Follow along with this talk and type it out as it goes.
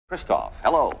Christoph,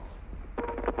 hello.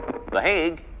 The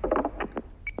Hague.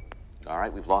 All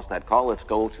right, we've lost that call. Let's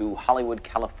go to Hollywood,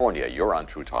 California. You're on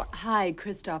True Talk. Hi,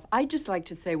 Christoph. I'd just like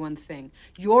to say one thing.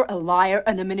 You're a liar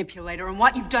and a manipulator, and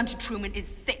what you've done to Truman is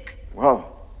sick.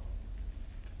 Well,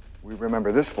 we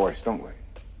remember this voice, don't we?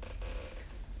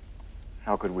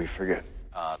 How could we forget?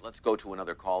 Let's go to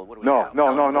another call. What do we No,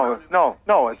 have?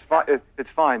 no. It's fine. It's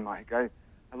fine, Mike. I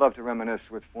love to reminisce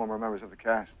with former members of the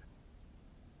cast.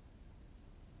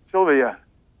 Sylvia,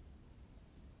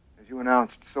 as you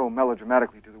announced so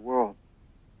melodramatically to the world,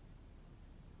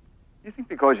 you think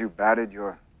because you batted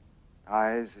your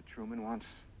eyes at Truman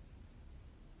once,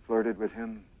 flirted with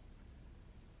him,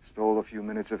 stole a few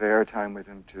minutes of airtime with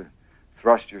him to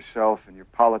thrust yourself and your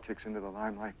politics into the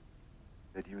limelight,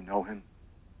 that you know him?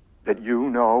 That you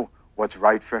know what's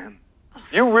right for him?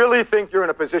 You really think you're in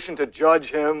a position to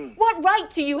judge him? What right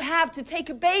do you have to take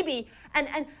a baby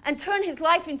and turn his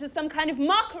life into some kind of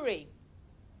mockery?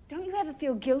 Don't you ever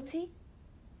feel guilty?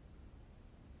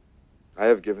 I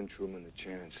have given Truman the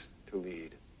chance to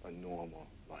lead a normal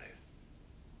life.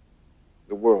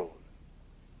 The world,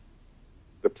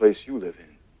 the place you live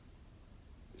in,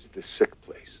 is the sick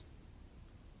place.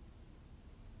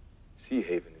 Sea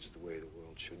Haven is the way the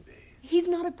world should be. He's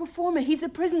not a performer. He's a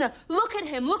prisoner. Look at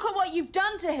him. Look at what you've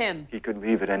done to him. He could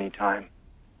leave at any time.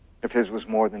 If his was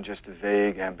more than just a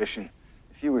vague ambition,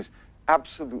 if he was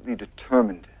absolutely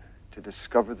determined to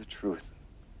discover the truth,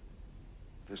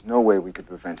 there's no way we could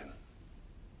prevent him.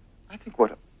 I think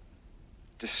what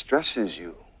distresses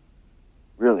you,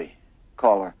 really,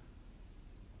 caller,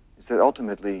 is that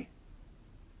ultimately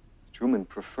Truman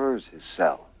prefers his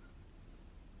cell,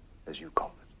 as you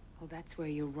call it. Oh, that's where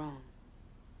you're wrong.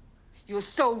 You're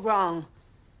so wrong,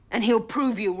 and he'll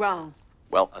prove you wrong.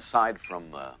 Well, aside from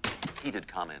heated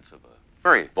comments of a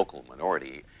very vocal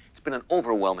minority, it's been an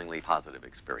overwhelmingly positive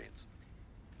experience.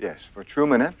 Yes, for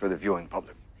Truman and for the viewing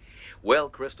public. Well,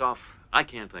 Christoph, I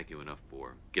can't thank you enough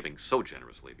for giving so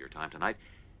generously of your time tonight.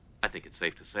 I think it's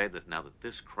safe to say that now that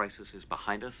this crisis is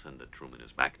behind us and that Truman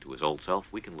is back to his old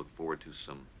self, we can look forward to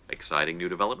some exciting new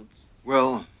developments.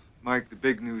 Well, Mike, the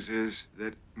big news is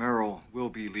that Meryl will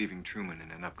be leaving Truman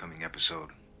in an upcoming episode,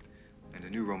 and a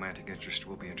new romantic interest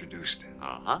will be introduced.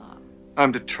 Uh-huh.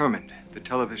 I'm determined that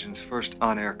television's first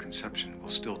on-air conception will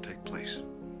still take place.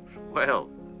 Well,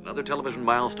 another television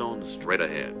milestone straight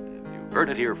ahead. You heard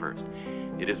it here first.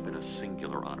 It has been a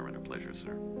singular honor and a pleasure,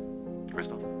 sir.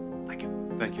 Christoph, thank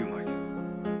you. Thank you, Mike.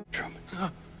 Truman.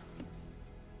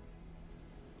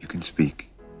 You can speak.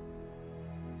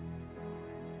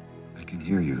 I can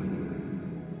hear you.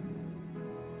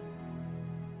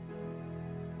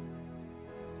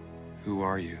 Who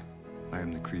are you? I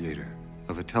am the creator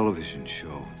of a television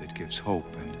show that gives hope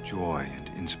and joy and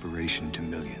inspiration to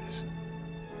millions.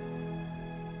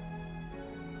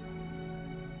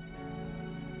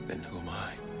 Then who am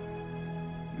I?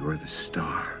 You're the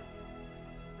star.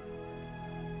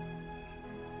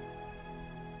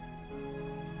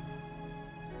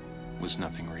 Was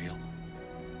nothing real?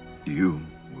 You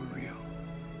were real.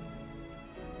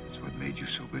 That's what made you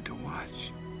so good to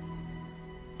watch.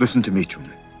 Listen to me,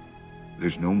 Truman.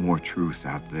 There's no more truth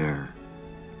out there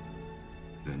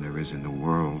than there is in the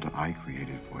world I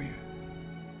created for you.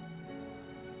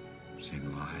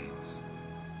 Same lies.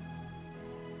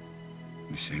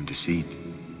 The same deceit.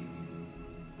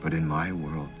 But in my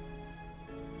world,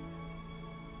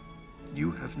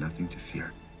 you have nothing to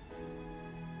fear.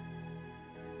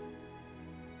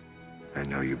 I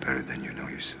know you better than you know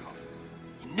yourself.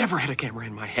 You never had a camera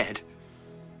in my head.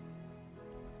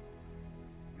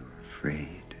 You're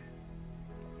afraid.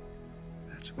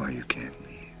 That's why you can't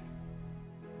leave.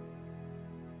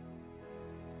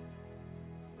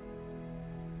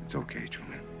 It's okay,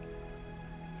 Truman.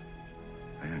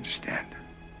 I understand.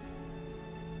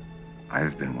 I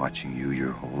have been watching you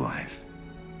your whole life.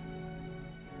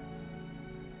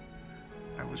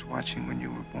 I was watching when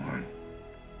you were born.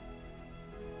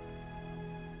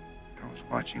 I was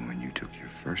watching when you took your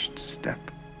first step.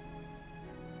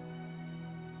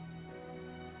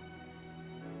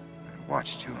 I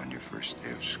watched you on your first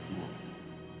day of school.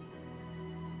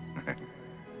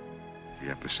 The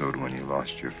episode when you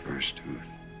lost your first tooth.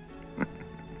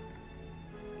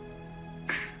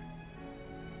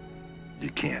 You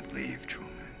can't leave,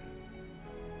 Truman.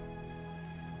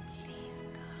 Please,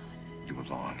 God. You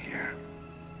belong here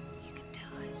You can do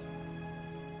it.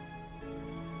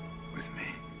 with me.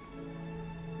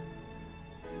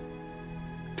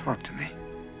 Talk to me.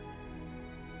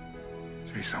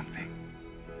 Say something.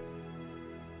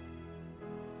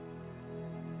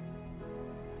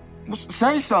 Well,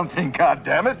 say something,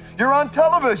 goddammit. You're on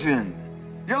television.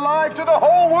 You're live to the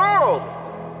whole world.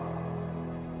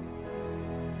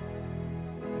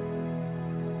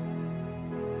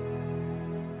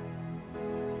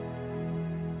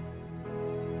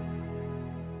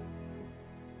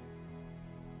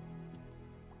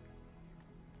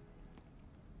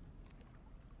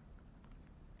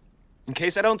 In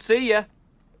case I don't see you.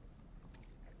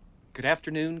 Good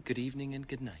afternoon, good evening, and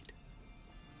good night.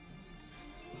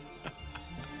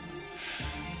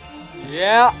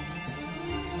 Yeah.